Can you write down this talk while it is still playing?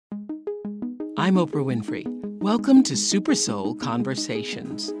I'm Oprah Winfrey. Welcome to Super Soul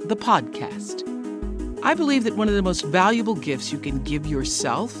Conversations, the podcast. I believe that one of the most valuable gifts you can give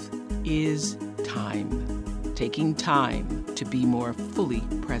yourself is time. Taking time to be more fully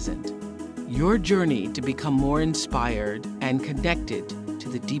present. Your journey to become more inspired and connected to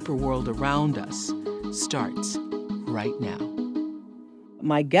the deeper world around us starts right now.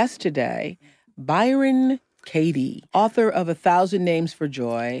 My guest today, Byron Katie, author of 1,000 Names for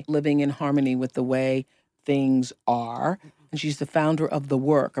Joy, Living in Harmony with the Way Things Are. And she's the founder of The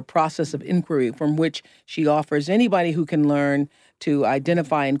Work, a process of inquiry from which she offers anybody who can learn to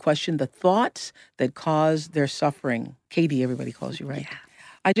identify and question the thoughts that cause their suffering. Katie, everybody calls you, right? Yeah.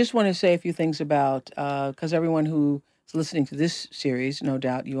 I just want to say a few things about, because everyone who is listening to this series, no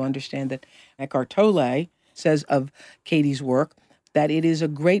doubt you understand that Eckhart Tolle says of Katie's work that it is a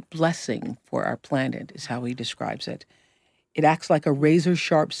great blessing for our planet, is how he describes it. It acts like a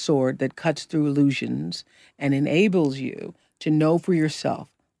razor-sharp sword that cuts through illusions and enables you to know for yourself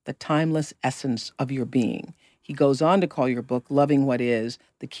the timeless essence of your being. He goes on to call your book Loving What Is,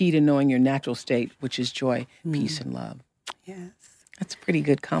 the key to knowing your natural state, which is joy, peace, and love. Yes. That's a pretty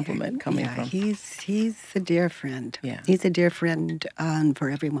good compliment coming from. He's a dear friend. Yeah. He's a dear friend for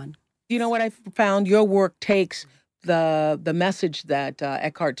everyone. You know what I found? Your work takes the message that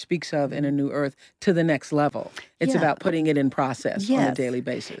Eckhart speaks of in A New Earth to the next level. It's about putting it in process on a daily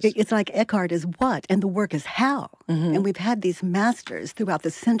basis. It's like Eckhart is what, and the work is how. Mm-hmm. And we've had these masters throughout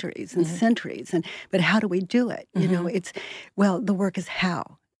the centuries and centuries, but how do we do it? You know, the work is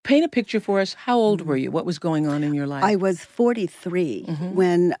how. Paint a picture for us. How old were you? What was going on in your life? I was 43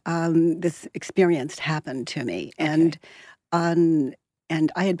 when this experience happened to me, and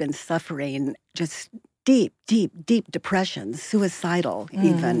I had been suffering just deep depression, suicidal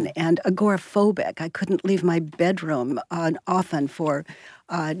even, and agoraphobic. I couldn't leave my bedroom often for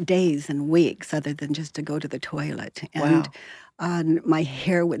days and weeks, other than just to go to the toilet. And my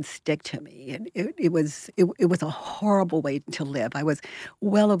hair would stick to me. It was a horrible way to live. I was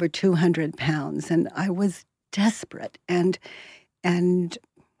well over 200 pounds, and I was desperate. And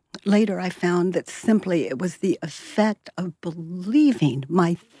later I found that simply it was the effect of believing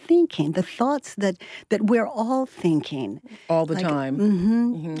my thinking, the thoughts that we're all thinking. All the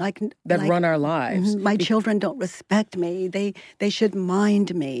time. That run our lives. My children don't respect me. They should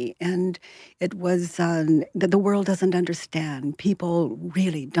mind me. And it was that the world doesn't understand. People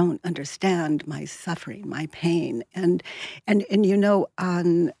really don't understand my suffering, my pain. And you know,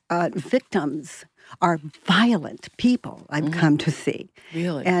 victims are violent people, I've come to see.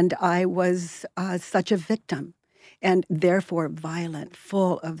 Really? And I was such a victim, and therefore violent,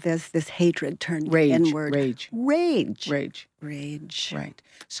 full of this hatred turned inward. Rage. Right.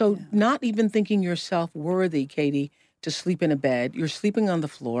 So not even thinking yourself worthy, Katie, to sleep in a bed. You're sleeping on the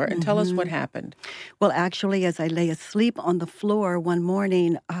floor. And tell us what happened. Well, actually, as I lay asleep on the floor one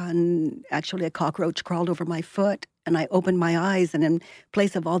morning, actually a cockroach crawled over my foot, and I opened my eyes, and in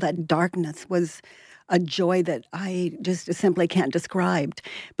place of all that darkness was a joy that I just simply can't describe.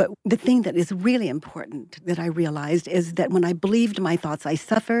 But the thing that is really important that I realized is that when I believed my thoughts, I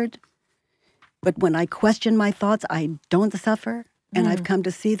suffered. But when I question my thoughts, I don't suffer. And I've come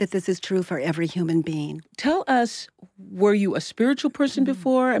to see that this is true for every human being. Tell us, were you a spiritual person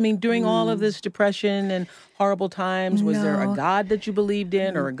before? I mean, during all of this depression and horrible times, was there a God that you believed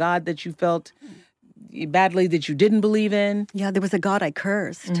in, or a God that you felt badly that you didn't believe in? Yeah, there was a God I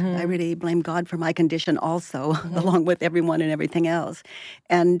cursed. I really blame God for my condition also, along with everyone and everything else.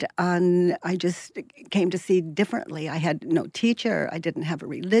 And I just came to see differently. I had no teacher. I didn't have a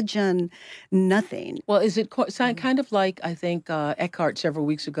religion, nothing. Well, is it kind of like, I think, Eckhart several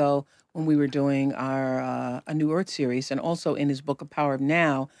weeks ago when we were doing our A New Earth series, and also in his book, A Power of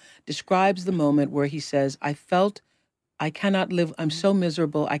Now, describes the moment where he says, I cannot live, I'm so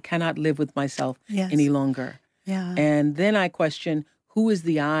miserable, I cannot live with myself any longer. Yeah. And then I question, who is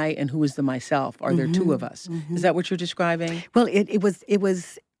the I and who is the myself? Are there two of us? Is that what you're describing? Well, it's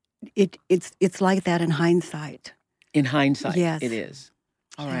like that in hindsight. In hindsight, yes. It is.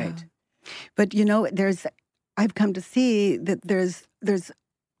 All right. But, you know, I've come to see that there's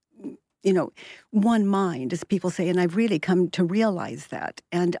you know, one mind, as people say, and I've really come to realize that.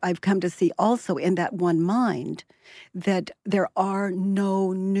 And I've come to see also in that one mind that there are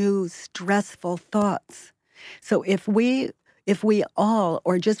no new stressful thoughts. So if we all,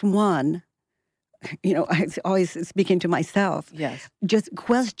 or just one, I was always speaking to myself. Yes. Just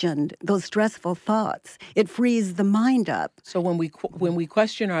questioned those stressful thoughts. It frees the mind up. So when we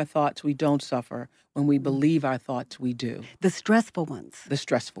question our thoughts, we don't suffer. When we believe our thoughts, we do. The stressful ones. The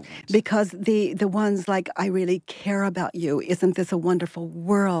stressful ones. Because the ones like, I really care about you. Isn't this a wonderful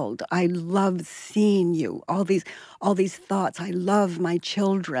world? I love seeing you. All these thoughts. I love my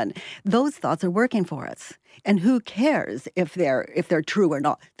children. Those thoughts are working for us. And who cares if they're true or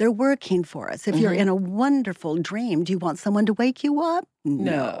not? They're working for us. If you're in a wonderful dream, do you want someone to wake you up?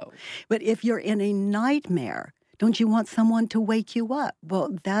 No. But if you're in a nightmare, don't you want someone to wake you up?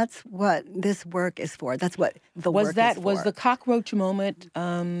 Well, that's what this work is for. That's what the work is for. Was the cockroach moment,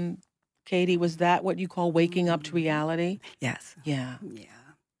 Katie, was that what you call waking up to reality? Yes. Yeah. Yeah.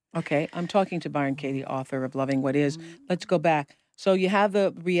 Okay. I'm talking to Byron Katie, author of Loving What Is. Let's go back. So you have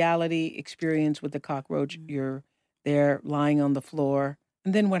the reality experience with the cockroach. You're there lying on the floor.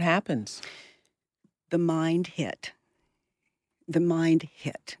 And then what happens? The mind hit.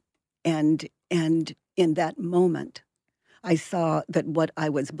 And in that moment, I saw that what I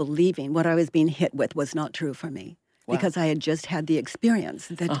was believing, what I was being hit with, was not true for me. Wow. Because I had just had the experience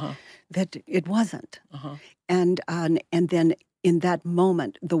that it wasn't. And then in that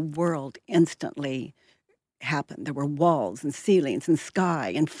moment, the world instantly happened. There were walls and ceilings and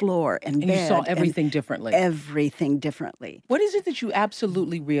sky and floor and bed. And you saw everything differently. Everything differently. What is it that you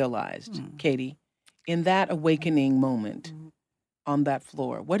absolutely realized, Katie, in that awakening moment on that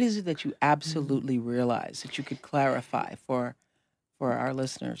floor? What is it that you absolutely realized that you could clarify for our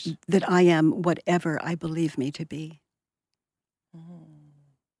listeners? That I am whatever I believe me to be.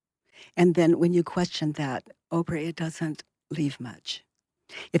 And then when you question that, Oprah, it doesn't leave much.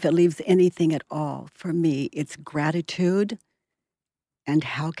 If it leaves anything at all, for me, it's gratitude and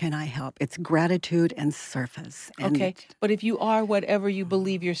how can I help? It's gratitude and surface. And Okay, but if you are whatever you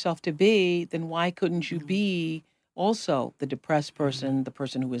believe yourself to be, then why couldn't you be also the depressed person, the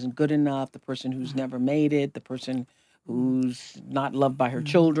person who isn't good enough, the person who's never made it, the person who's not loved by her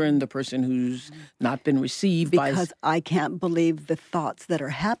children, the person who's not been received by... Because I can't believe the thoughts that are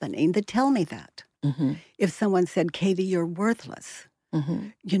happening that tell me that. If someone said, Katie, you're worthless,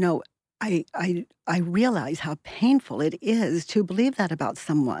 I realize how painful it is to believe that about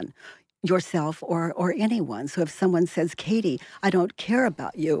someone, yourself or anyone. So if someone says, Katie, I don't care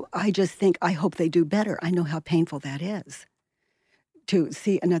about you, I just think, I hope they do better. I know how painful that is, to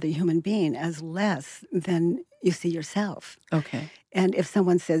see another human being as less than you see yourself. Okay. And if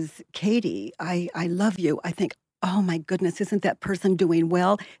someone says, Katie, I love you, I think, oh my goodness, isn't that person doing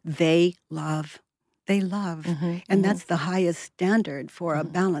well? They love. And that's the highest standard for a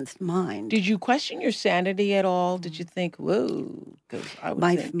balanced mind. Did you question your sanity at all? Did you think, whoa? Because I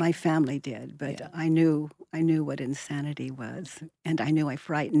would think... My family did, but I knew what insanity was, and I knew I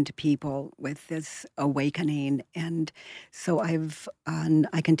frightened people with this awakening, and so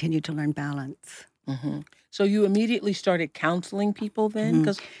I continued to learn balance. So you immediately started counseling people then?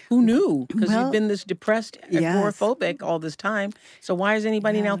 Because who knew? Because you've been this depressed, agoraphobic all this time. So why is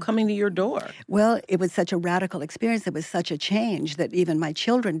anybody now coming to your door? Well, it was such a radical experience. It was such a change that even my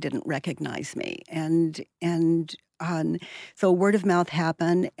children didn't recognize me. So word of mouth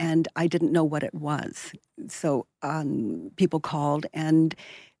happened, and I didn't know what it was. So people called, and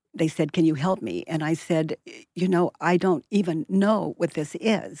they said, can you help me? And I said, I don't even know what this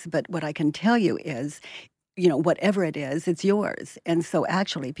is, but what I can tell you is, whatever it is, it's yours. And so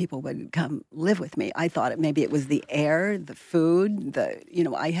actually people would come live with me. I thought maybe it was the air, the food,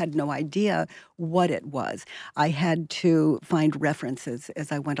 I had no idea what it was. I had to find references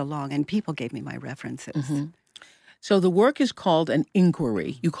as I went along, and people gave me my references. So the work is called an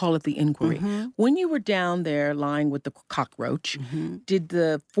inquiry. You call it the inquiry. When you were down there lying with the cockroach, did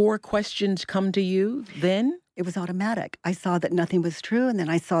the 4 questions come to you then? It was automatic. I saw that nothing was true, and then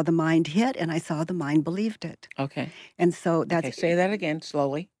I saw the mind hit, and I saw the mind believed it. Okay. And so that's... Okay, say that again,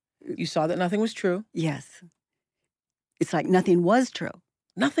 slowly. You saw that nothing was true? Yes. It's like nothing was true.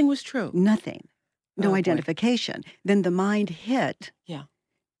 Nothing was true? Nothing. No Oh, identification. Then the mind hit. Yeah.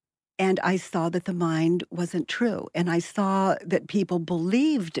 And I saw that the mind wasn't true. And I saw that people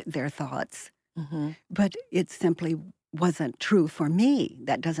believed their thoughts, but it simply wasn't true for me.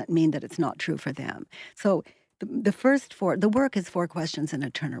 That doesn't mean that it's not true for them. So the work is 4 questions and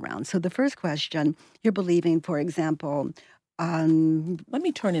a turnaround. So the first question, you're believing, for example... Let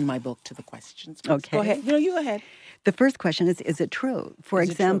me turn in my book to the questions. Okay. Go ahead. You go ahead. The first question is it true? For Is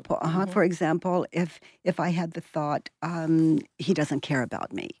it true? example, for example, if I had the thought, he doesn't care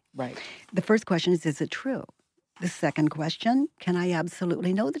about me. Right. The first question is it true? The second question, can I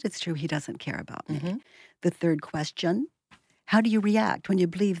absolutely know that it's true he doesn't care about me? The third question, how do you react when you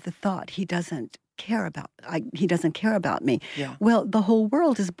believe the thought he doesn't he doesn't care about me. Yeah. Well, the whole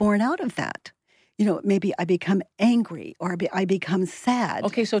world is born out of that. Maybe I become angry or I become sad.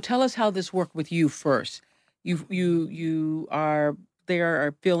 Okay, so tell us how this worked with you first. You are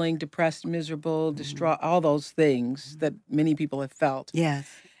feeling depressed, miserable, distraught, all those things that many people have felt. Yes.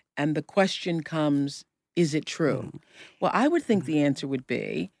 And the question comes, is it true? Well, I would think the answer would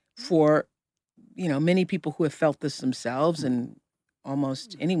be for, many people who have felt this themselves, and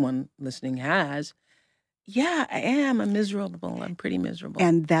almost anyone listening has, yeah, I am. I'm pretty miserable.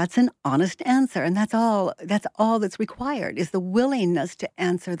 And that's an honest answer. And that's all that's required is the willingness to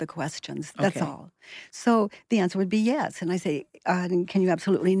answer the questions. That's Okay. all. So the answer would be yes. And I say, can you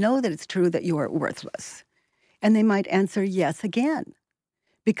absolutely know that it's true that you are worthless? And they might answer yes again.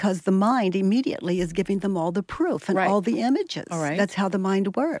 Because the mind immediately is giving them all the proof and Right. all the images. All right. That's how the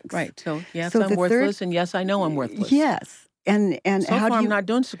mind works. Right. So, yes, So I'm the worthless, and yes, I know I'm worthless. Yes. And So how far, do I'm you not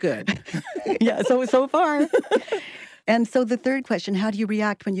doing so good. yeah, so far. And so the third question, how do you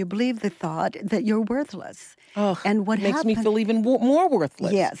react when you believe the thought that you're worthless? Oh, And what it makes me happen- feel even more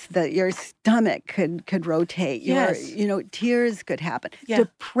worthless. Yes, that your stomach could rotate. Yes. Tears could happen. Yeah.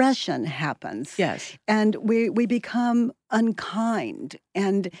 Depression happens. Yes. And we become unkind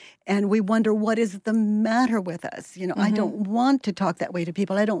and we wonder what is the matter with us. I don't want to talk that way to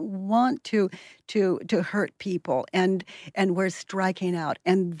people. I don't want to hurt people. And we're striking out.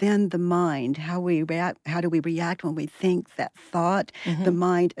 And then the mind, how do we react when we think that thought? The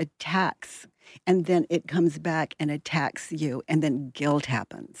mind attacks. And then it comes back and attacks you, and then guilt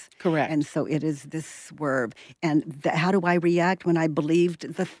happens. Correct. And so it is this swerve. And how do I react when I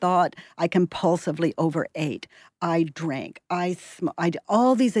believed the thought? I compulsively overate. I drank.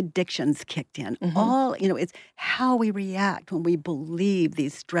 All these addictions kicked in. It's how we react when we believe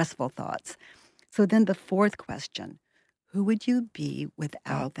these stressful thoughts. So then the fourth question, who would you be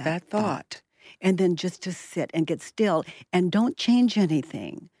without that thought? And then just to sit and get still and don't change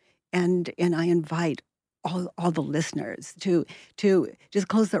anything. And I invite all the listeners to just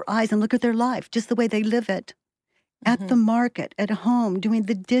close their eyes and look at their life just the way they live it. At the market, at home, doing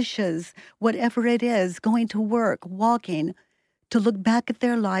the dishes, whatever it is, going to work, walking, to look back at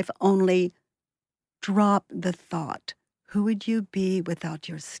their life, only drop the thought. Who would you be without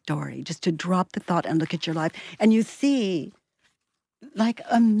your story? Just to drop the thought and look at your life. And you see, like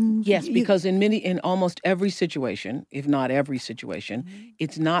Yes, because in almost every situation, if not every situation,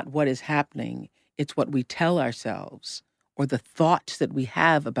 it's not what is happening, it's what we tell ourselves or the thoughts that we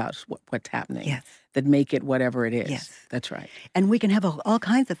have about what's happening Yes. that make it whatever it is. Yes. That's right. And we can have all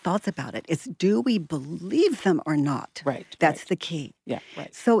kinds of thoughts about it. It's do we believe them or not? Right. That's right. the key. Yeah,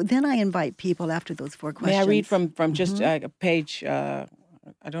 right. So then I invite people after those four questions. May I read from just a page, I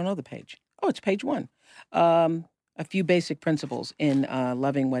don't know the page. Oh, it's page 1. A few basic principles in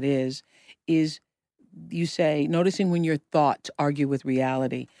loving what is you say, noticing when your thoughts argue with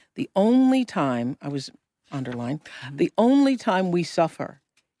reality. The only time, the only time we suffer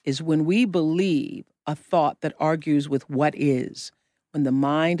is when we believe a thought that argues with what is. When the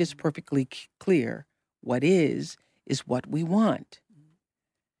mind is perfectly clear, what is what we want.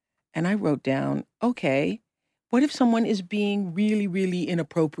 And I wrote down, okay, what if someone is being really, really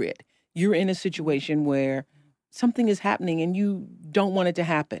inappropriate? You're in a situation where something is happening and you don't want it to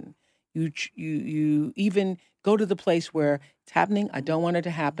happen. You even go to the place where it's happening. I don't want it to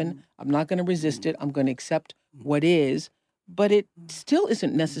happen. I'm not going to resist it. I'm going to accept what is, but it still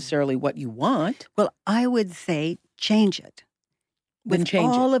isn't necessarily what you want. Well, I would say change it. Then With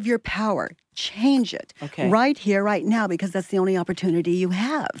change all it. of your power, change it. Okay. Right here, right now, because that's the only opportunity you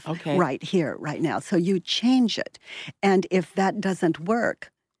have. Okay. Right here, right now. So you change it. And if that doesn't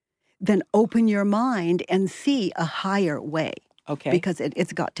work, then open your mind and see a higher way. Okay. Because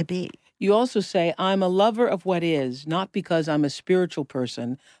it's got to be. You also say, I'm a lover of what is, not because I'm a spiritual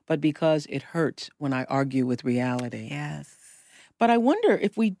person, but because it hurts when I argue with reality. Yes. But I wonder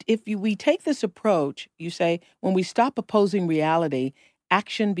if we take this approach, you say, when we stop opposing reality,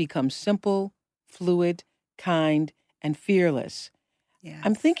 action becomes simple, fluid, kind, and fearless. Yes.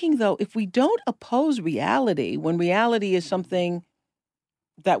 I'm thinking, though, if we don't oppose reality, when reality is something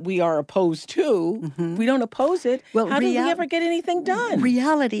that we are opposed to, if we don't oppose it, Well, how do we ever get anything done?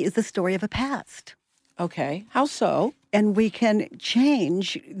 Reality is the story of a past. Okay, how so? And we can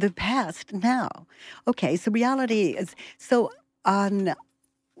change the past now. Okay, so reality is, so on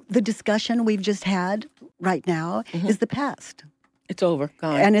the discussion we've just had right now is the past. It's over,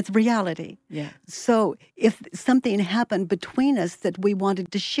 gone. And it's reality. Yeah. So if something happened between us that we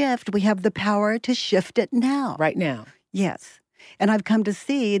wanted to shift, we have the power to shift it now. Right now. Yes. And I've come to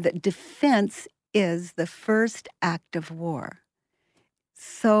see that defense is the first act of war.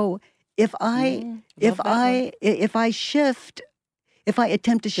 So if I shift, if I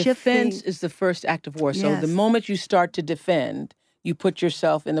attempt to shift Defense things, is the first act of war. So yes. the moment you start to defend, you put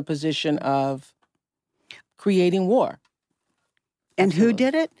yourself in a position of creating war. And who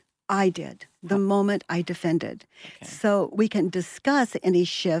Absolutely. did it? I did. The moment I defended. Okay. So we can discuss any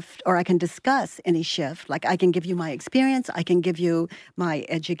shift, or I can discuss any shift. Like I can give you my experience, I can give you my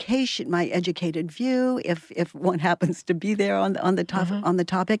education, my educated view, if one happens to be there on the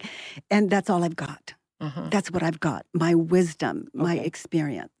topic, and that's all I've got. That's what I've got. My wisdom, my Okay.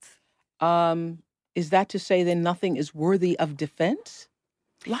 experience. Is that to say then nothing is worthy of defense?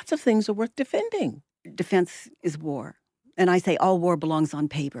 Lots of things are worth defending. Defense is war. And I say all war belongs on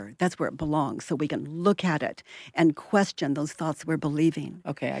paper. That's where it belongs. So we can look at it and question those thoughts we're believing.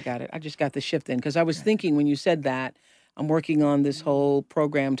 Okay, I got it. I just got the shift in because I was thinking when you said that, I'm working on this whole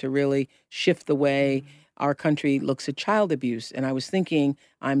program to really shift the way our country looks at child abuse. And I was thinking,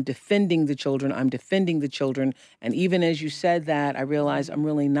 I'm defending the children. And even as you said that, I realized I'm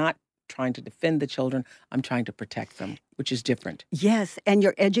really not trying to defend the children. I'm trying to protect them, which is different. Yes, and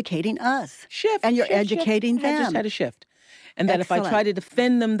you're educating us. Shift. And you're shift. educating I them. just had a shift. And that if I try to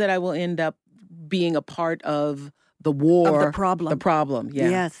defend them, that I will end up being a part of the war. Of the problem. The problem, yeah.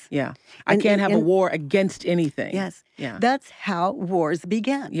 Yes. Yeah. I can't have a war against anything. Yes. Yeah. That's how wars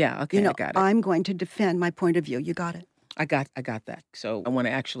began. Yeah, okay, I got it. I'm going to defend my point of view. You got it. I got that. So I want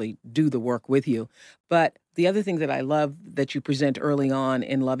to actually do the work with you. But the other thing that I love that you present early on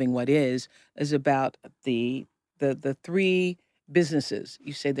in Loving What Is about the three businesses.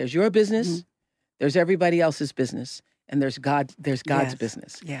 You say there's your business, there's everybody else's business, and there's God's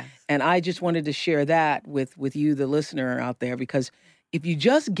business. Yes. And I just wanted to share that with you, the listener out there, because if you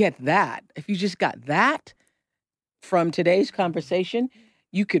just got that from today's conversation,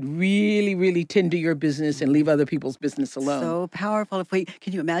 you could really, really tend to your business and leave other people's business alone. So powerful.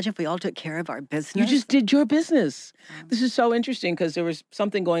 Can you imagine if we all took care of our business? You just did your business. This is so interesting because there was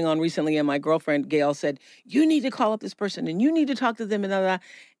something going on recently, and my girlfriend Gail said, "You need to call up this person, and you need to talk to them,"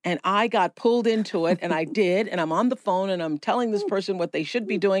 and I got pulled into it, and I did, and I'm on the phone, and I'm telling this person what they should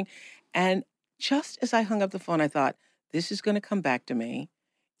be doing, and just as I hung up the phone, I thought, this is going to come back to me,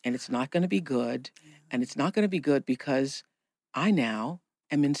 and it's not going to be good, and it's not going to be good because I now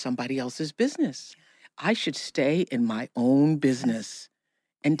am in somebody else's business. I should stay in my own business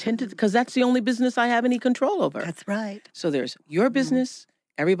and tend to, because that's the only business I have any control over. That's right. So there's your business,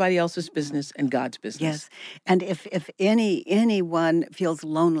 everybody else's business, and God's business. Yes. And if anyone feels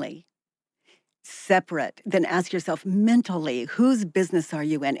lonely, separate, then ask yourself mentally, whose business are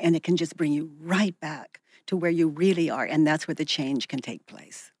you in? And it can just bring you right back to where you really are. And that's where the change can take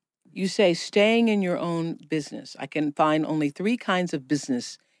place. You say staying in your own business. I can find only 3 kinds of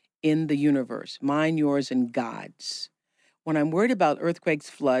business in the universe: mine, yours, and God's. When I'm worried about earthquakes,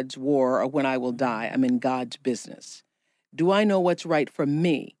 floods, war, or when I will die, I'm in God's business. Do I know what's right for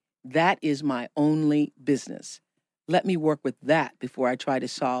me? That is my only business. Let me work with that before I try to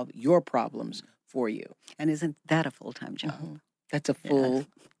solve your problems for you. And isn't that a full-time job? Mm-hmm. That's a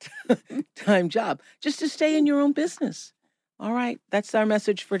full-time job, just to stay in your own business. All right, that's our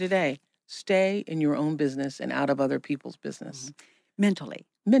message for today. Stay in your own business and out of other people's business. Mentally.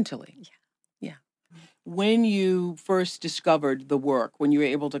 Yeah. When you first discovered the work, when you were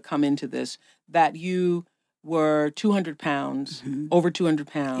able to come into this, that you were 200 pounds, over 200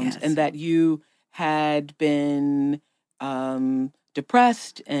 pounds, and that you had been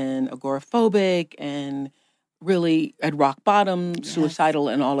depressed and agoraphobic and really at rock bottom, suicidal,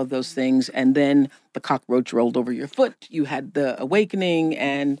 and all of those things. And then the cockroach rolled over your foot. You had the awakening,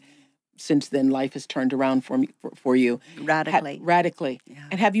 and since then, life has turned around for you radically. Yeah.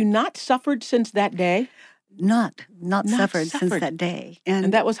 And have you not suffered since that day? Not suffered since that day.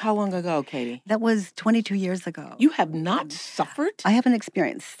 And that was how long ago, Katie? That was 22 years ago. You have not suffered? I haven't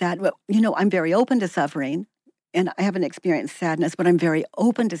experienced sad. Well, I'm very open to suffering, and I haven't experienced sadness, but I'm very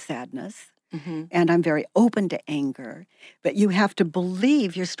open to sadness. And I'm very open to anger. But you have to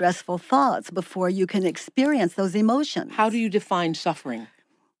believe your stressful thoughts before you can experience those emotions. How do you define suffering?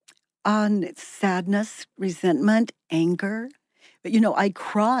 Sadness, resentment, anger. But I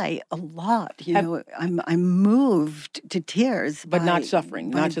cry a lot. I'm moved to tears. But not suffering,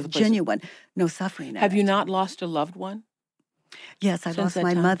 not to the place. Genuine, no suffering. Have you not lost a loved one? Yes, I lost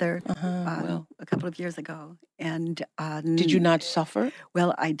my mother a couple of years ago. And did you not suffer?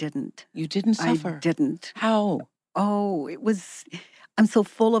 Well, I didn't. You didn't suffer? I didn't. How? Oh, I'm so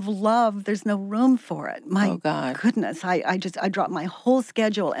full of love. There's no room for it. My goodness. I dropped my whole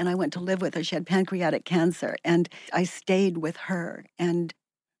schedule and I went to live with her. She had pancreatic cancer and I stayed with her. And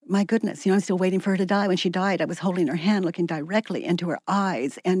My goodness, I'm still waiting for her to die. When she died, I was holding her hand, looking directly into her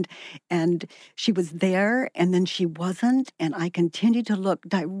eyes, and she was there, and then she wasn't, and I continued to look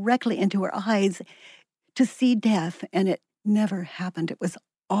directly into her eyes to see death, and it never happened. It was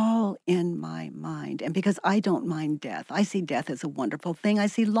all in my mind. And because I don't mind death, I see death as a wonderful thing. I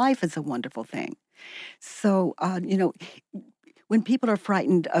see life as a wonderful thing. So, when people are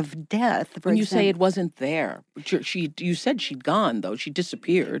frightened of death, for When you example, say it wasn't there, but you said she'd gone, though. She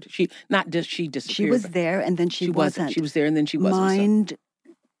disappeared. She disappeared. she was there and then she wasn't. She was there and then she wasn't. Mind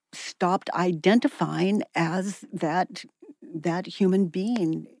stopped identifying as that human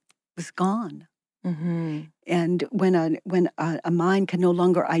being was gone. Mm-hmm. And when a mind can no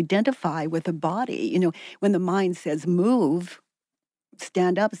longer identify with a body, when the mind says move,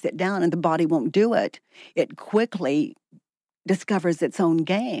 stand up, sit down, and the body won't do it, it quickly discovers its own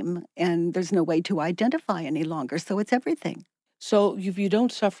game, and there's no way to identify any longer. So it's everything. So if you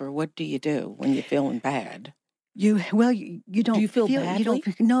don't suffer, what do you do when you're feeling bad? You don't. Do you feel badly?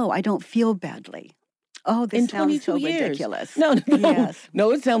 No, I don't feel badly. Oh, this in sounds 22 so years. Ridiculous. No, Yes. No,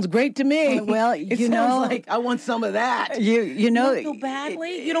 it sounds great to me. Well, it sounds like I want some of that. You know, don't feel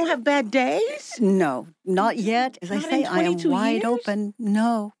badly? You don't have bad days? No, not yet. As Not I say, in I am 22 wide years? open.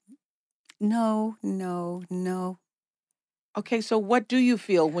 No. Okay, so what do you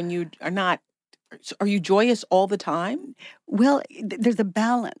feel when you are not? Are you joyous all the time? Well, there's a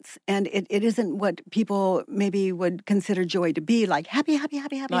balance, and it isn't what people maybe would consider joy to be, like happy, happy,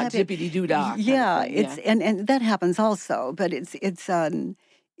 happy, happy, Not happy. zippity-doo-dah. Yeah, and that happens also, but there's a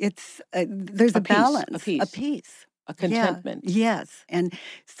balance, a peace. A contentment. Yeah, yes, and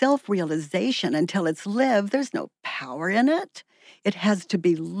self-realization until it's lived. There's no power in it. It has to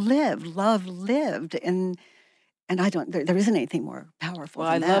be lived, love lived, and there isn't anything more powerful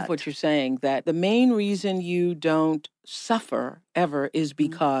Well, than I that. love what you're saying, that the main reason you don't suffer ever is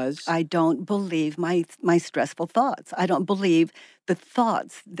because I don't believe my stressful thoughts. I don't believe the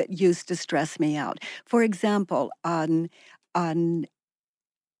thoughts that used to stress me out. For example,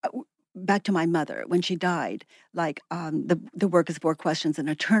 back to my mother when she died, like the work is 4 questions and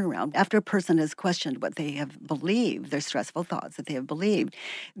a turnaround. After a person has questioned what they have believed, their stressful thoughts that they have believed,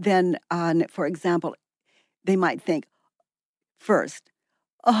 then for example, they might think first,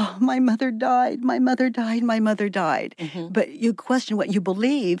 oh, my mother died, my mother died, my mother died. Mhm. But you question what you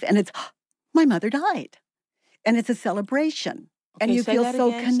believe, and it's, my mother died. And it's a celebration. And Okay, you say feel that so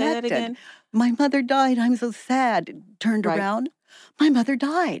again, say that connected. again. My mother died, I'm so sad. Turned Right. around, my mother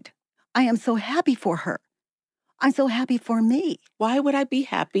died. I am so happy for her. I'm so happy for me. Why would I be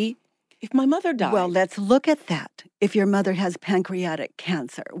happy if my mother died? Well, let's look at that. If your mother has pancreatic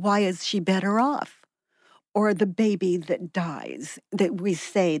cancer, why is she better off? Or the baby that dies, that we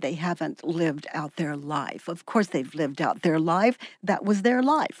say they haven't lived out their life. Of course they've lived out their life. That was their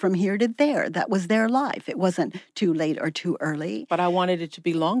life. From here to there, that was their life. It wasn't too late or too early. But I wanted it to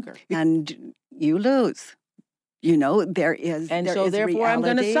be longer. And you lose. There is And there so is therefore I'm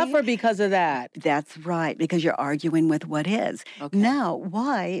going to reality. suffer because of that. That's right, because you're arguing with what is. Okay. Now,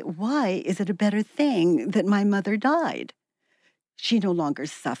 why is it a better thing that my mother died? She no longer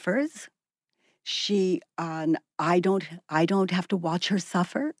suffers. I don't have to watch her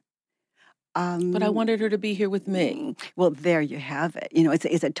suffer. But I wanted her to be here with me. Well, there you have it.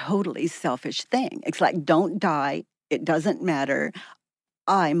 It's a totally selfish thing. It's like, don't die. It doesn't matter.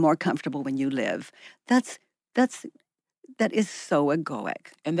 I'm more comfortable when you live. That is so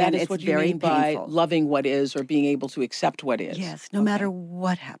egoic. And that is it's what you very mean by painful. loving what is or being able to accept what is. Yes, no Okay. matter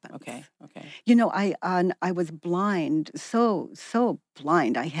what happens. Okay. I was blind, so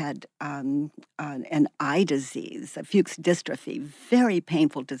blind. I had an eye disease, a Fuchs dystrophy, very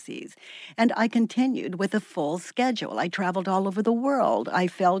painful disease. And I continued with a full schedule. I traveled all over the world. I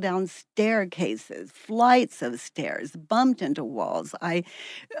fell down staircases, flights of stairs, bumped into walls. I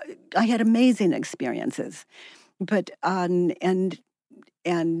had amazing experiences. But and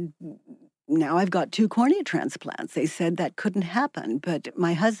now I've got 2 cornea transplants. They said that couldn't happen, but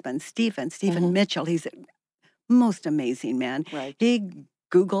my husband, Stephen Mhm. Mitchell, he's a most amazing man. Right. He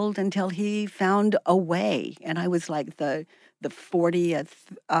Googled until he found a way, and I was like the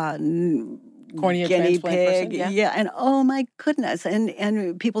 40th Cornea guinea transplant pig. person, yeah. And oh my goodness,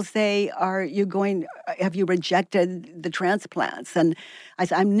 and people say, have you rejected the transplants? And I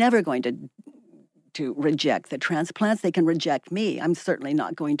said, I'm never going to reject the transplants. They can reject me. I'm certainly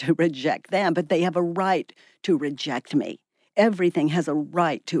not going to reject them, but they have a right to reject me. Everything has a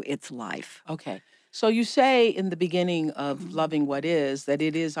right to its life. Okay. So you say in the beginning of Loving What Is that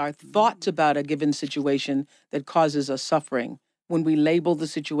it is our thoughts about a given situation that causes us suffering, when we label the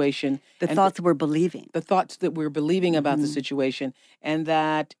situation. The and thoughts we're believing. The thoughts that we're believing about the situation, and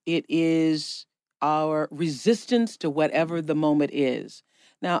that it is our resistance to whatever the moment is.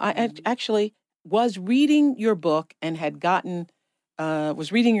 Now, I actually was reading your book and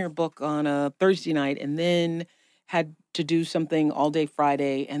was reading your book on a Thursday night, and then had to do something all day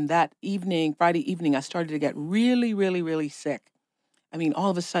Friday. And that evening, Friday evening, I started to get really, really, really sick. I mean, all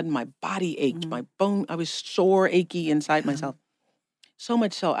of a sudden, my body ached, my bone, I was sore, achy inside myself. So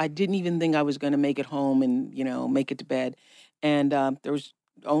much so, I didn't even think I was going to make it home and, make it to bed. And there was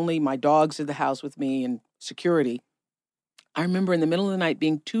only my dogs in the house with me and security. I remember in the middle of the night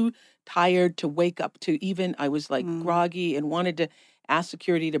being too tired to wake up to even, I was like groggy and wanted to ask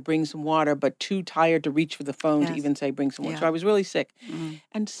security to bring some water, but too tired to reach for the phone to even say, bring some water. So I was really sick.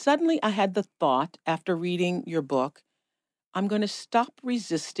 And suddenly I had the thought, after reading your book, I'm going to stop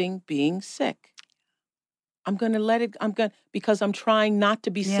resisting being sick. I'm going to let it, because I'm trying not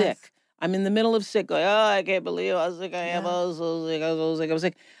to be sick. I'm in the middle of sick, going, oh, I can't believe how sick I am. I was so sick, I was so sick, I was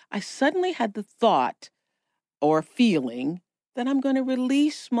sick. I suddenly had the thought or feeling that I'm going to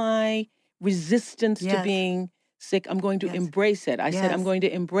release my resistance to being sick. I'm going to embrace it. I said, I'm going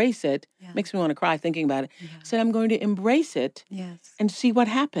to embrace it. Makes me want to cry thinking about it. I said, I'm going to embrace it and see what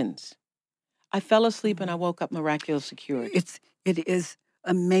happens. I fell asleep and I woke up miraculously cured. It is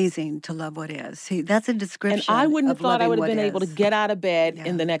amazing to love what is. See, that's a description. And I wouldn't have of thought I would have been loving able what to is. get out of bed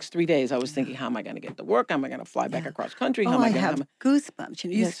in the next 3 days. I was thinking, how am I going to get to work? How am I going to fly back across country? How am I I going have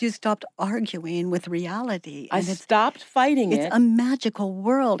goosebumps. You stopped arguing with reality. I stopped fighting it. It's a magical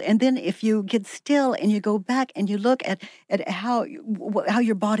world. And then if you get still and you go back and you look at how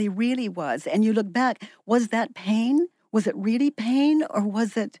your body really was, and you look back, was that pain? Was it really pain, or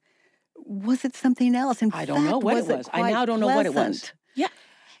was it something else? I don't know what it was. I now don't know what it was. Yeah,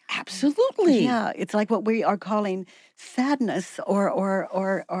 absolutely. Yeah, it's like what we are calling sadness or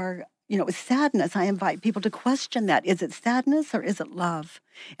sadness. I invite people to question that. Is it sadness or is it love?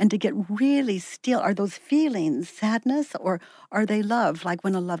 And to get really still. Are those feelings sadness or are they love, like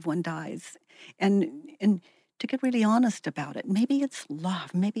when a loved one dies? And to get really honest about it. Maybe it's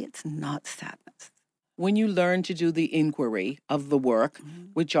love. Maybe it's not sadness. When you learn to do the inquiry of the work,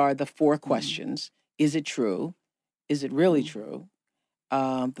 which are the 4 questions, is it true? Is it really true?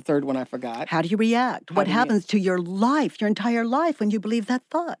 The third one I forgot. How do you react? What happens to your life, your entire life, when you believe that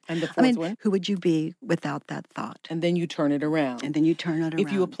thought? And the fourth one? Who would you be without that thought? And then you turn it around.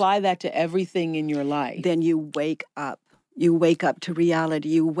 If you apply that to everything in your life. Then you wake up. You wake up to reality.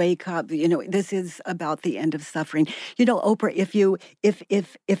 You wake up. This is about the end of suffering. Oprah,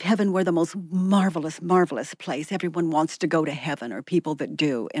 if heaven were the most marvelous place, everyone wants to go to heaven, or people that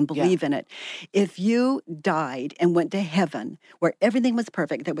do and believe in it. If you died and went to heaven, where everything was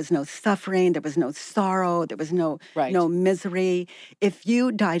perfect, there was no suffering, there was no sorrow, there was no misery. If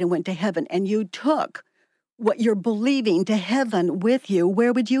you died and went to heaven and you took what you're believing to heaven with you,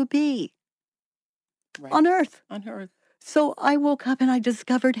 where would you be? Right. On earth. On earth. So I woke up and I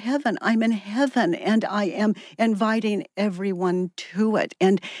discovered heaven. I'm in heaven, and I am inviting everyone to it.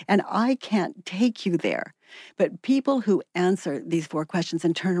 And I can't take you there. But people who answer these 4 questions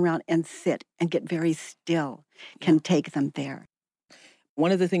and turn around and sit and get very still can take them there.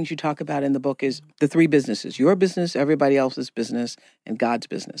 One of the things you talk about in the book is the 3 businesses: your business, everybody else's business, and God's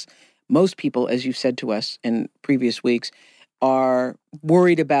business. Most people, as you said to us in previous weeks, are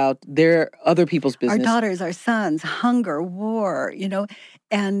worried about their other people's business. Our daughters, our sons, hunger, war,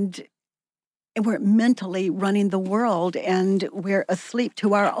 and we're mentally running the world, and we're asleep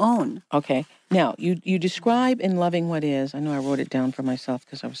to our own. Okay. Now, you describe in Loving What Is, I know I wrote it down for myself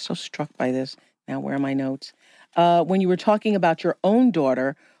because I was so struck by this. Now, where are my notes? When you were talking about your own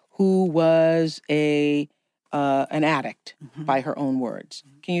daughter, who was an addict, by her own words.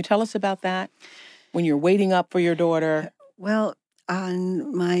 Can you tell us about that? When you're waiting up for your daughter? Well,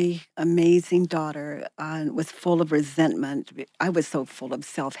 my amazing daughter was full of resentment. I was so full of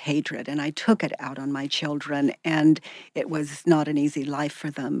self-hatred, and I took it out on my children, and it was not an easy life for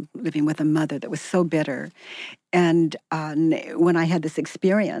them, living with a mother that was so bitter. And when I had this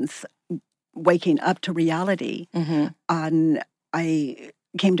experience, waking up to reality, I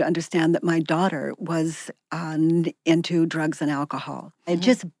came to understand that my daughter was into drugs and alcohol. I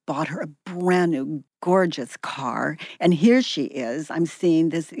just bought her a brand new, gorgeous car, and here she is. I'm seeing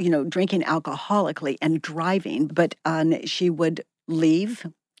this, drinking alcoholically and driving, but she would leave,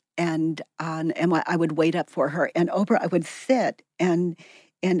 and I would wait up for her. And Oprah, I would sit, and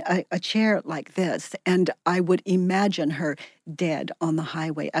in a chair like this, and I would imagine her dead on the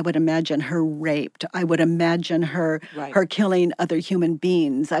highway. I would imagine her raped. I would imagine her killing other human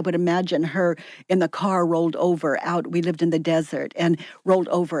beings. I would imagine her in the car rolled over out. We lived in the desert and rolled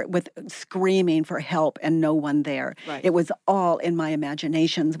over with screaming for help and no one there. Right. It was all in my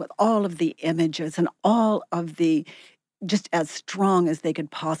imaginations with all of the images and all of the just as strong as they could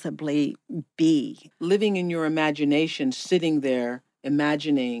possibly be. Living in your imagination, sitting there,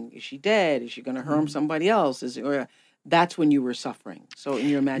 imagining, is she dead? Is she going to harm somebody else? That's when you were suffering. So in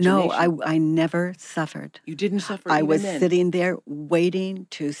your imagination. No, I never suffered. You didn't suffer I even was then. sitting there waiting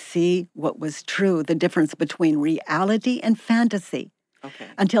to see what was true, the difference between reality and fantasy. Okay.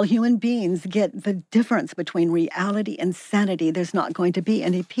 Until human beings get the difference between reality and sanity, there's not going to be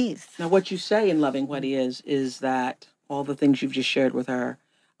any peace. Now, what you say in Loving What He is that all the things you've just shared with her,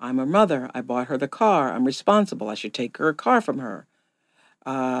 I'm her mother, I bought her the car, I'm responsible, I should take her car from her.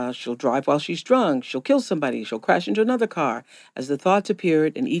 She'll drive while she's drunk, she'll kill somebody, she'll crash into another car. As the thoughts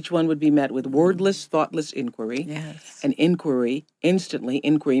appeared, and each one would be met with wordless, thoughtless inquiry. Yes. An inquiry, instantly,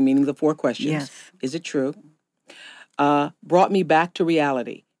 inquiry meaning the 4 questions. Yes. Is it true? Brought me back to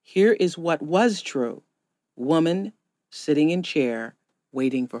reality. Here is what was true. Woman sitting in chair,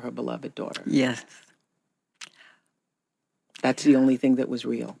 waiting for her beloved daughter. Yes. That's the only thing that was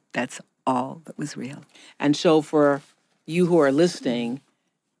real. That's all that was real. And so for you who are listening,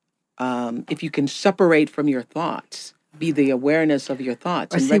 if you can separate from your thoughts, be the awareness of your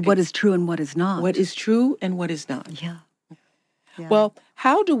thoughts. Or see what is true and what is not. What is true and what is not. Yeah. Yeah. Well,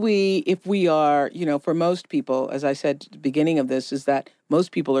 how do we, if we are, for most people, as I said at the beginning of this, is that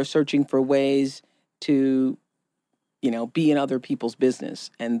most people are searching for ways to, be in other people's business.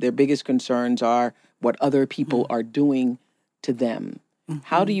 And their biggest concerns are what other people are doing to them. Mm-hmm.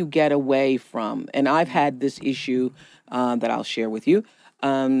 How do you get away from, and I've had this issue that I'll share with you.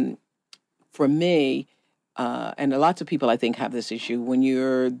 For me, and lots of people I think have this issue, when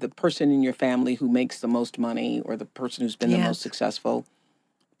you're the person in your family who makes the most money or the person who's been the most successful,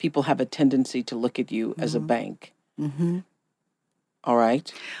 people have a tendency to look at you as a bank. Mm-hmm. All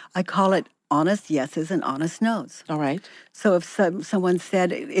right? I call it honest yeses and honest nos. All right. So if someone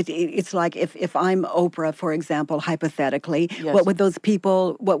said, it's like if I'm Oprah, for example, hypothetically, what would those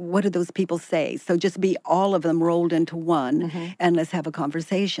people, what did those people say? So just be all of them rolled into one, and let's have a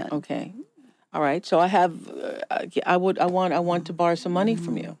conversation. Okay. All right. So I have, I want to borrow some money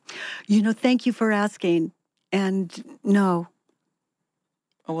from you. Thank you for asking. And no.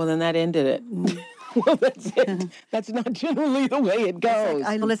 Oh, well, then that ended it. Well, that's it. That's not generally the way it goes.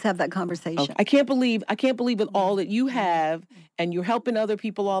 Let's have that conversation. Okay. I can't believe with all that you have and you're helping other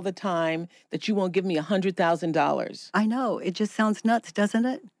people all the time that you won't give me $100,000. I know. It just sounds nuts, doesn't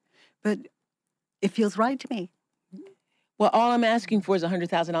it? But it feels right to me. Well, all I'm asking for is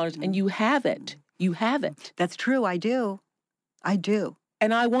 $100,000 and you have it. You have it. That's true. I do. I do.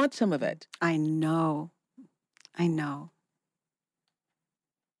 And I want some of it. I know.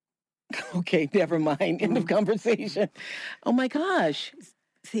 Okay, never mind. End of conversation. Oh my gosh.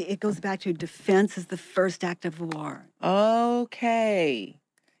 See, it goes back to defense is the first act of war. Okay.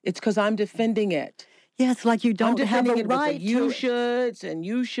 It's because I'm defending it. Yes, like you don't have a right to you shoulds and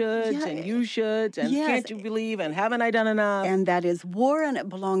you shoulds and you shoulds and can't you believe and haven't I done enough? And that is war and it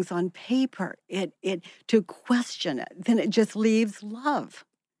belongs on paper. It to question it, then it just leaves love.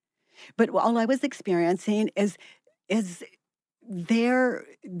 But all I was experiencing is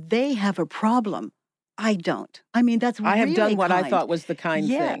they have a problem. I don't. I mean, that's really I have done what kind. I thought was the kind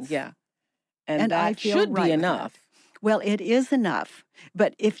thing. Yeah. And that should be enough. Well, it is enough.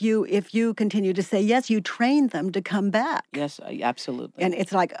 But if you continue to say yes, you train them to come back. Yes, absolutely. And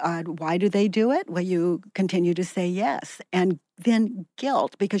it's like, why do they do it? Well, you continue to say yes. And then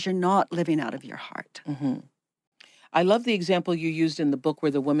guilt because you're not living out of your heart. Mm-hmm. I love the example you used in the book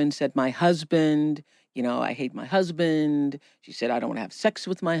where the woman said, my husband, I hate my husband. She said, I don't want to have sex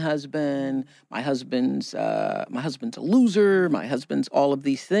with my husband. My husband's a loser. My husband's all of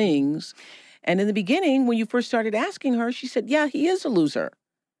these things. And in the beginning, when you first started asking her, she said, yeah, he is a loser.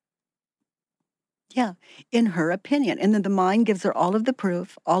 Yeah, in her opinion. And then the mind gives her all of the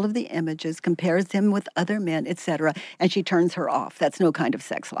proof, all of the images, compares him with other men, etc., and she turns her off. That's no kind of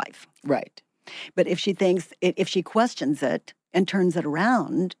sex life. Right. But if she questions it and turns it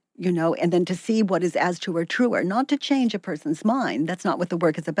around, and then to see what is as true or truer, not to change a person's mind, that's not what the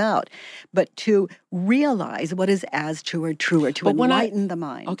work is about, but to realize what is as true or truer, to enlighten the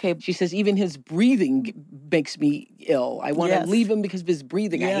mind. Okay, she says, even his breathing makes me ill. I want to leave him because of his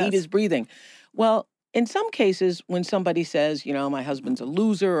breathing. I hate his breathing. Well, in some cases, when somebody says, my husband's a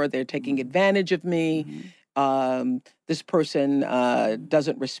loser or they're taking advantage of me, this person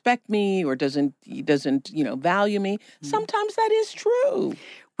doesn't respect me or doesn't value me. Sometimes that is true.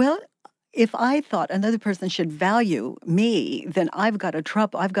 Well, if I thought another person should value me, then I've got a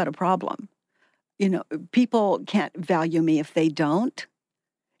problem. People can't value me if they don't.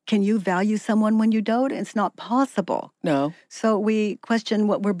 Can you value someone when you don't? It's not possible. No. So we question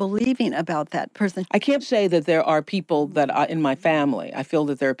what we're believing about that person. I can't say that there are people that are in my family. I feel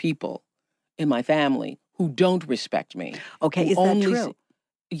that there are people in my family who don't respect me. Okay, is that true?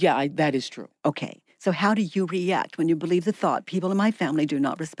 Yeah, that is true. Okay. So how do you react when you believe the thought, people in my family do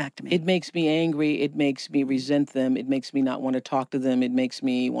not respect me? It makes me angry. It makes me resent them. It makes me not want to talk to them. It makes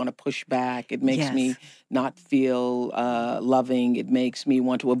me want to push back. It makes me not feel loving. It makes me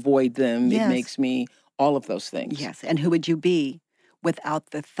want to avoid them. Yes. It makes me all of those things. Yes. And who would you be without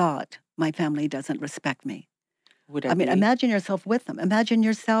the thought, my family doesn't respect me? Imagine yourself with them. Imagine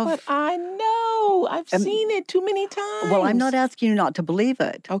yourself. But I know. I've seen it too many times. Well, I'm not asking you not to believe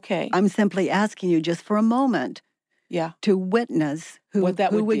it. Okay. I'm simply asking you just for a moment to witness who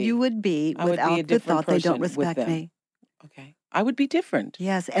you would be without the thought they don't respect me. Okay. I would be different.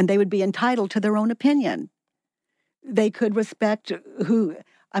 Yes, and they would be entitled to their own opinion. They could respect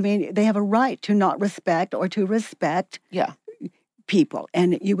they have a right to not respect or to respect people,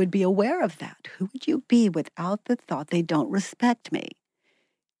 and you would be aware of that. Who would you be without the thought they don't respect me?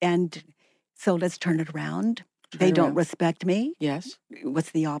 And so let's turn it around. They don't respect me. Yes.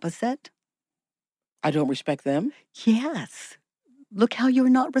 What's the opposite? I don't respect them. Yes. Look how you're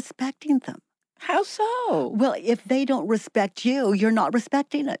not respecting them. How so? Well, if they don't respect you, you're not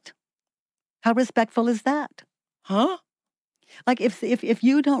respecting it. How respectful is that? Huh? Like if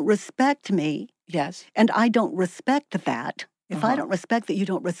you don't respect me, yes, and I don't respect that, if I don't respect that you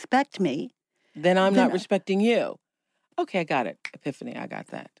don't respect me, then I'm not respecting you. Okay, I got it. Epiphany, I got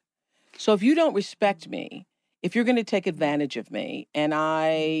that. So if you don't respect me, if you're going to take advantage of me, and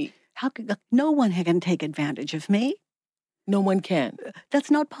no one can take advantage of me. No one can.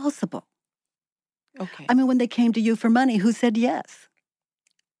 That's not possible. Okay. When they came to you for money, who said yes?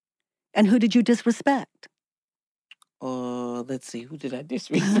 And who did you disrespect? Let's see. Who did I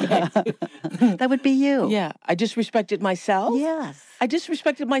disrespect? That would be you. Yeah. I disrespected myself? Yes. I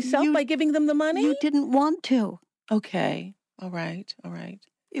disrespected myself by giving them the money? You didn't want to. Okay. All right.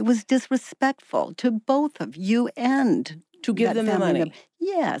 It was disrespectful to both of you and to give them the money.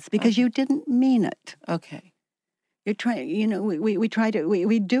 Yes, because you didn't mean it. Okay. You're trying,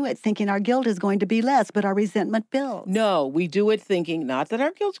 we do it thinking our guilt is going to be less, but our resentment builds. No, we do it thinking not that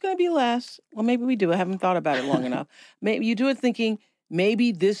our guilt's going to be less. Well, maybe we do. I haven't thought about it long enough. Maybe you do it thinking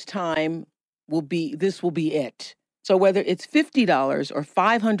maybe this time will be it. So whether it's $50 or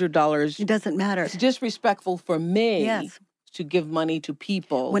 $500, it doesn't matter. It's disrespectful for me. Yes. To give money to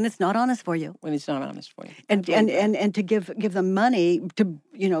people when it's not honest for you. When it's not honest for you, and to give them money to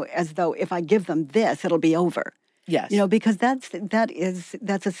as though if I give them this, it'll be over. Yes, because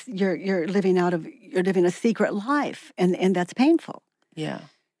you're living a secret life, and that's painful. Yeah,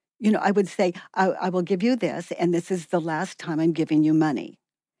 I would say I will give you this, and this is the last time I'm giving you money,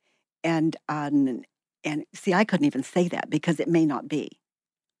 and see, I couldn't even say that because it may not be.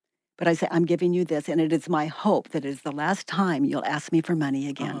 But I say, I'm giving you this, and it is my hope that it is the last time you'll ask me for money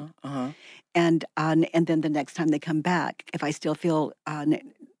again. And then the next time they come back, if I still feel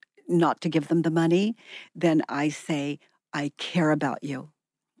not to give them the money, then I say, I care about you.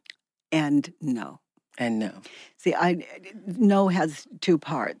 And no. And no. See, no has two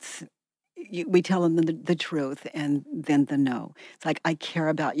parts. We tell them the truth and then the no. It's like, I care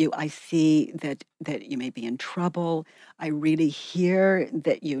about you. I see that you may be in trouble. I really hear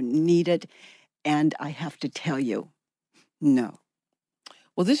that you need it. And I have to tell you, no.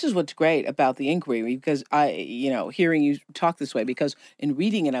 Well, this is what's great about the inquiry, because hearing you talk this way, because in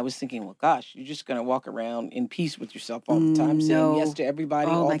reading it, I was thinking, well, gosh, you're just going to walk around in peace with yourself all the time, saying yes to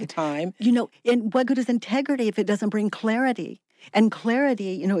everybody all the time. And what good is integrity if it doesn't bring clarity? And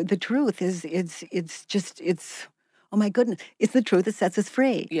clarity, the truth is, oh my goodness, it's the truth that sets us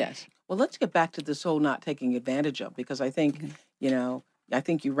free. Yes. Well, let's get back to this whole not taking advantage of, because I think, I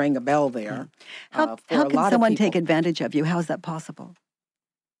think you rang a bell there. How can someone take advantage of you? How is that possible?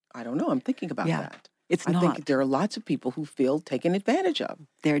 I don't know. I'm thinking about that. I think there are lots of people who feel taken advantage of.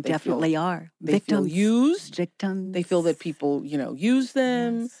 There definitely are. They feel used. Victims. They feel that people, use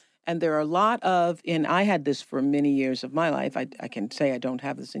them. Yes. And there are a lot of, and I had this for many years of my life, I can say I don't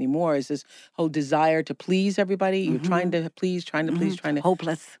have this anymore, is this whole desire to please everybody. You're trying to please, trying to.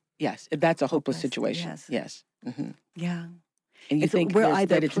 Hopeless. Yes, that's a hopeless situation. Yes. Mm-hmm. Yeah. And you think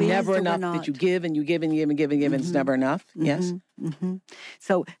that it's never enough, that you give and you give and give and give and give, and it's never enough? Yes.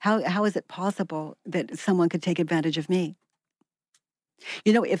 So how is it possible that someone could take advantage of me?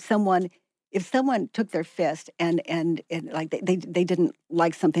 You know, if someone took their fist and like they didn't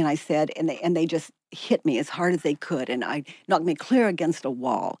like something I said, and they just hit me as hard as they could, and I knocked me clear against a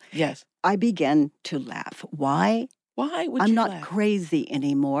wall. Yes. I began to laugh. Why? Why would you I'm not laugh? crazy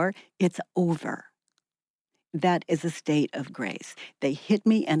anymore. It's over. That is a state of grace. They hit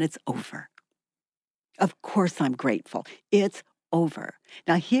me and it's over. Of course I'm grateful. It's over.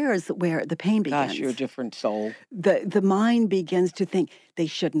 Now here's where the pain begins. Gosh, you're a different soul. The mind begins to think they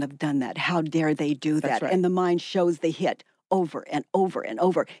shouldn't have done that. How dare they do that? That's right. And the mind shows the hit over and over and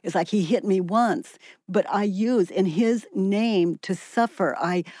over. It's like he hit me once, but I use in his name to suffer.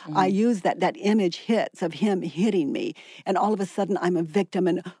 I use that image hits of him hitting me, and all of a sudden I'm a victim,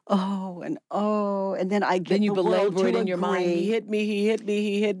 and then I get Then you the world belabor to it in your mind. agree. He hit me, he hit me,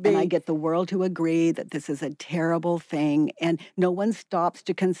 he hit me. And I get the world to agree that this is a terrible thing, and no one stops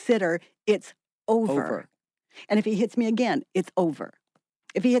to consider it's over. And if he hits me again, it's over.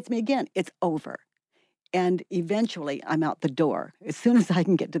 If he hits me again, it's over. And eventually, I'm out the door. As soon as I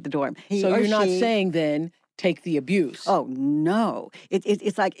can get to the door. So you're not saying then take the abuse. Oh, no.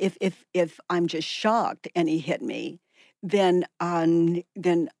 It's like if I'm just shocked and he hit me, then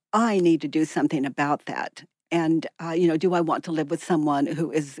I need to do something about that. And, do I want to live with someone who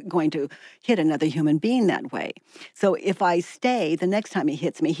is going to hit another human being that way? So if I stay, the next time he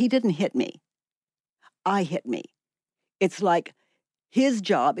hits me, he didn't hit me. I hit me. It's like his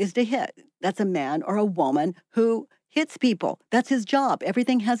job is to hit. That's a man or a woman who hits people. That's his job.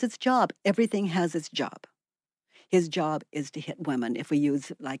 Everything has its job. Everything has its job. His job is to hit women, if we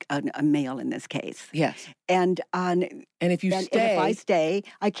use like a male in this case. Yes. And if if I stay,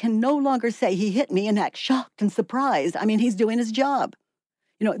 I can no longer say he hit me and act shocked and surprised. I mean, he's doing his job.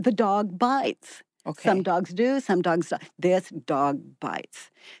 The dog bites. Okay. Some dogs do, some dogs don't. This dog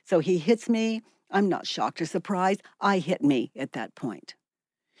bites. So he hits me. I'm not shocked or surprised. I hit me at that point.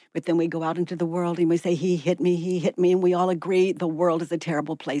 But then we go out into the world and we say, he hit me, and we all agree the world is a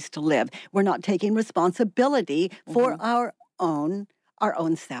terrible place to live. We're not taking responsibility for our own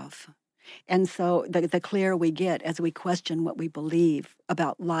self. And so the clearer we get as we question what we believe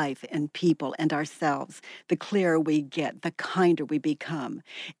about life and people and ourselves, the clearer we get, the kinder we become.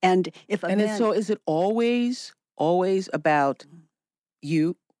 So is it always about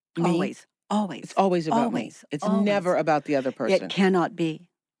you, me? Always. It's always about me. It's never about the other person. It cannot be.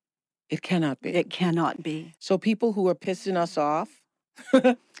 It cannot be. It cannot be. So people who are pissing us off,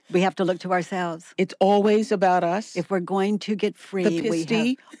 we have to look to ourselves. It's always about us. If we're going to get free, we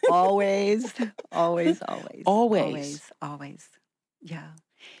have always. Yeah.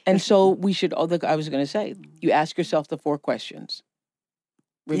 And so we should, I was going to say, you ask yourself the 4 questions.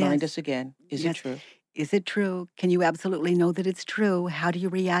 Remind us again, is it true? Is it true? Can you absolutely know that it's true? How do you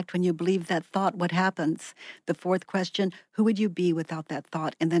react when you believe that thought? What happens? The 4th question, who would you be without that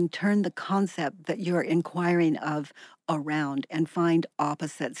thought? And then turn the concept that you're inquiring of around and find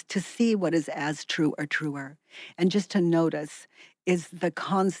opposites to see what is as true or truer. And just to notice, is the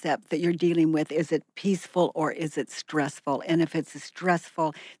concept that you're dealing with, is it peaceful or is it stressful? And if it's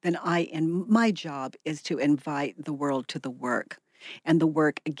stressful, then my job is to invite the world to the work. And the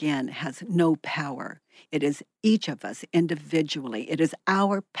work, again, has no power. It is each of us individually. It is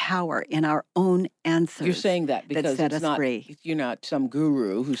our power in our own answers. You're saying that because set us free. You're not some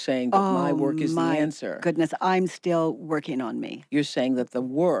guru who's saying that my work is the answer. Goodness, I'm still working on me. You're saying that the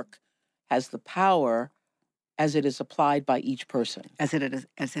work has the power as it is applied by each person. As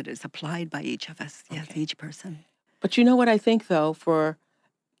it is applied by each of us. Yes, each person. But you know what I think, though, for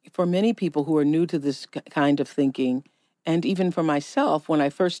many people who are new to this kind of thinking, and even for myself, when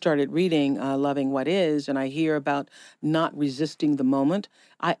I first started reading Loving What Is, and I hear about not resisting the moment,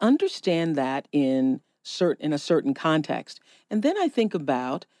 I understand that in a certain context. And then I think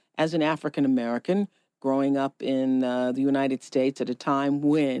about, as an African American, growing up in the United States at a time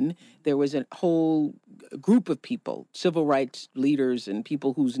when there was a whole group of people, civil rights leaders and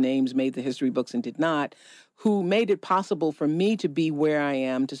people whose names made the history books and did not, who made it possible for me to be where I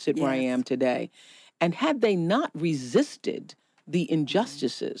am, to sit where I am today. And had they not resisted the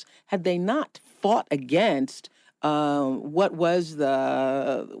injustices, had they not fought against what was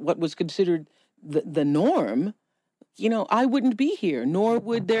considered the norm, I wouldn't be here, nor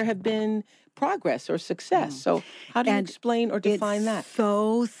would there have been progress or success. So how do you explain or define that? It's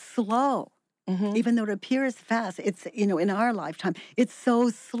so slow. Even though it appears fast, it's, in our lifetime, it's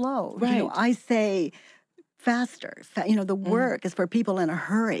so slow. Right. I say faster. The work is for people in a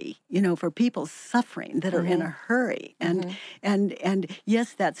hurry, for people suffering that are in a hurry. And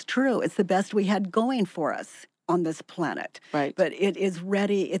yes, that's true. It's the best we had going for us on this planet. Right. But it is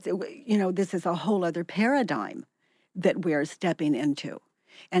ready. This is a whole other paradigm that we're stepping into.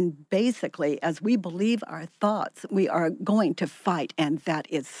 And basically, as we believe our thoughts, we are going to fight, and that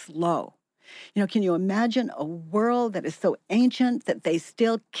is slow. Can you imagine a world that is so ancient that they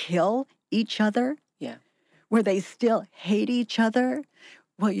still kill each other? Yeah. Where they still hate each other?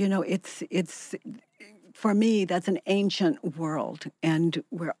 Well, it's for me, that's an ancient world, and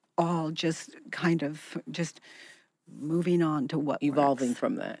we're all just kind of just moving on to what Evolving works.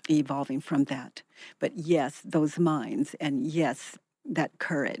 from that. Evolving from that. But yes, those minds, and yes, that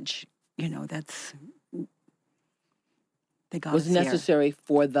courage, that's... was necessary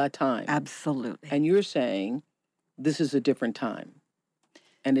for the time. Absolutely. And you're saying this is a different time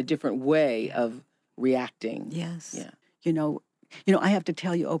and a different way of reacting. Yes. Yeah. I have to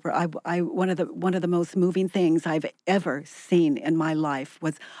tell you, Oprah, one of the most moving things I've ever seen in my life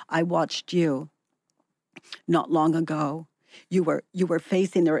was I watched you not long ago. You were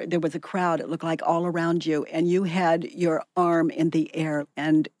facing there was a crowd, it looked like, all around you, and you had your arm in the air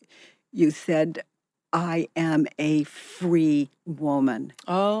and you said, "I am a free woman."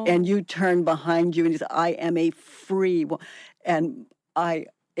 Oh. And you turned behind you and you said, "I am a free woman." And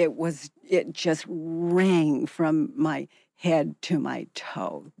it just rang from my head to my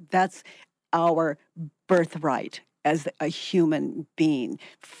toe. That's our birthright as a human being,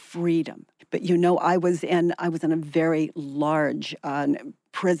 freedom. But I was in a very large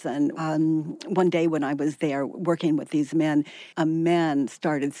prison. One day when I was there working with these men, a man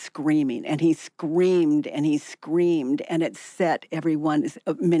started screaming, and he screamed, and he screamed, and it set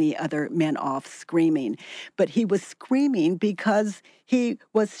many other men off screaming. But he was screaming because he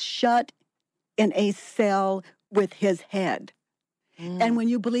was shut in a cell with his head. And when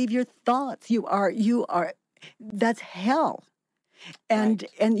you believe your thoughts, you are that's hell. And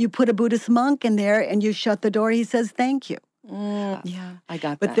you put a Buddhist monk in there and you shut the door, he says, "Thank you." Yeah. I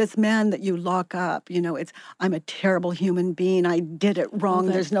got that. But this man that you lock up, I'm a terrible human being. I did it wrong.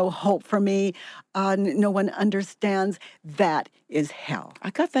 There's no hope for me. No one understands. That is hell. I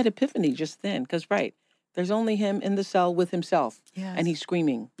got that epiphany just then, because, there's only him in the cell with himself. Yes. And he's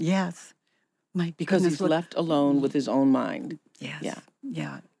screaming. Yes. Because he's left alone with his own mind. Yes. Yeah.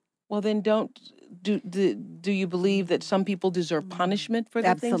 Yeah. Well, then do you believe that some people deserve punishment for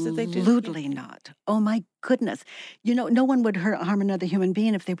the things that they do? Absolutely not. Oh, my goodness. No one would harm another human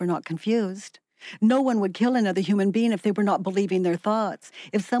being if they were not confused. No one would kill another human being if they were not believing their thoughts.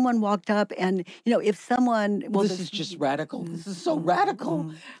 If someone walked up and, if someone... Well, this is just radical. This is so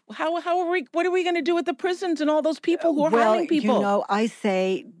radical. What are we going to do with the prisons and all those people who are harming people? I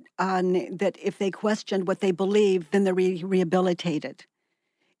say that if they questioned what they believe, then they're rehabilitated.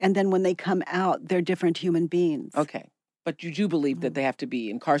 And then when they come out, they're different human beings. Okay. But you do believe that they have to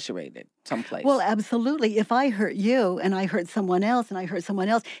be incarcerated someplace? Well, absolutely. If I hurt you and I hurt someone else and I hurt someone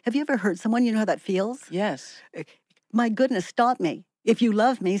else, have you ever hurt someone? You know how that feels? Yes. My goodness, stop me. If you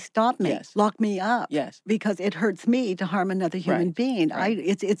love me, stop me. Yes. Lock me up. Yes. Because it hurts me to harm another human being. Right.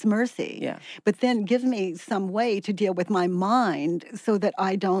 It's mercy. Yeah. But then give me some way to deal with my mind so that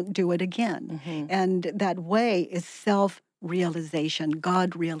I don't do it again. Mm-hmm. And that way is self-realization,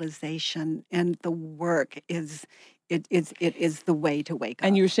 God realization, and the work is... It is the way to wake up.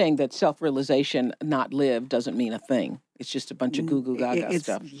 And you're saying that self-realization, not lived, doesn't mean a thing. It's just a bunch of goo-goo gaga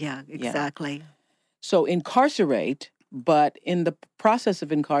stuff. Yeah, exactly. Yeah. So incarcerate, but in the process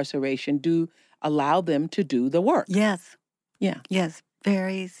of incarceration, do allow them to do the work. Yes. Yeah. Yes.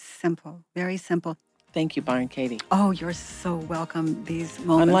 Very simple. Very simple. Thank you, Byron Katie. Oh, you're so welcome. These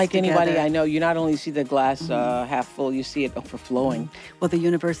moments Unlike together. anybody I know, you not only see the glass half full, you see it overflowing. Well, the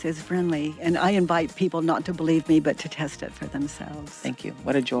universe is friendly, and I invite people not to believe me, but to test it for themselves. Thank you.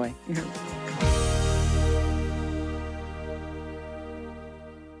 What a joy. You're welcome.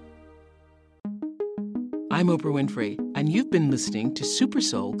 I'm Oprah Winfrey, and you've been listening to Super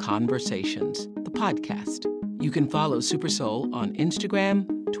Soul Conversations, the podcast. You can follow Super Soul on Instagram,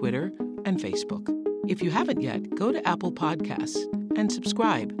 Twitter, and Facebook. If you haven't yet, go to Apple Podcasts and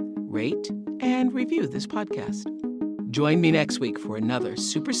subscribe, rate, and review this podcast. Join me next week for another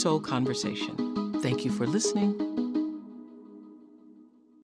Super Soul Conversation. Thank you for listening.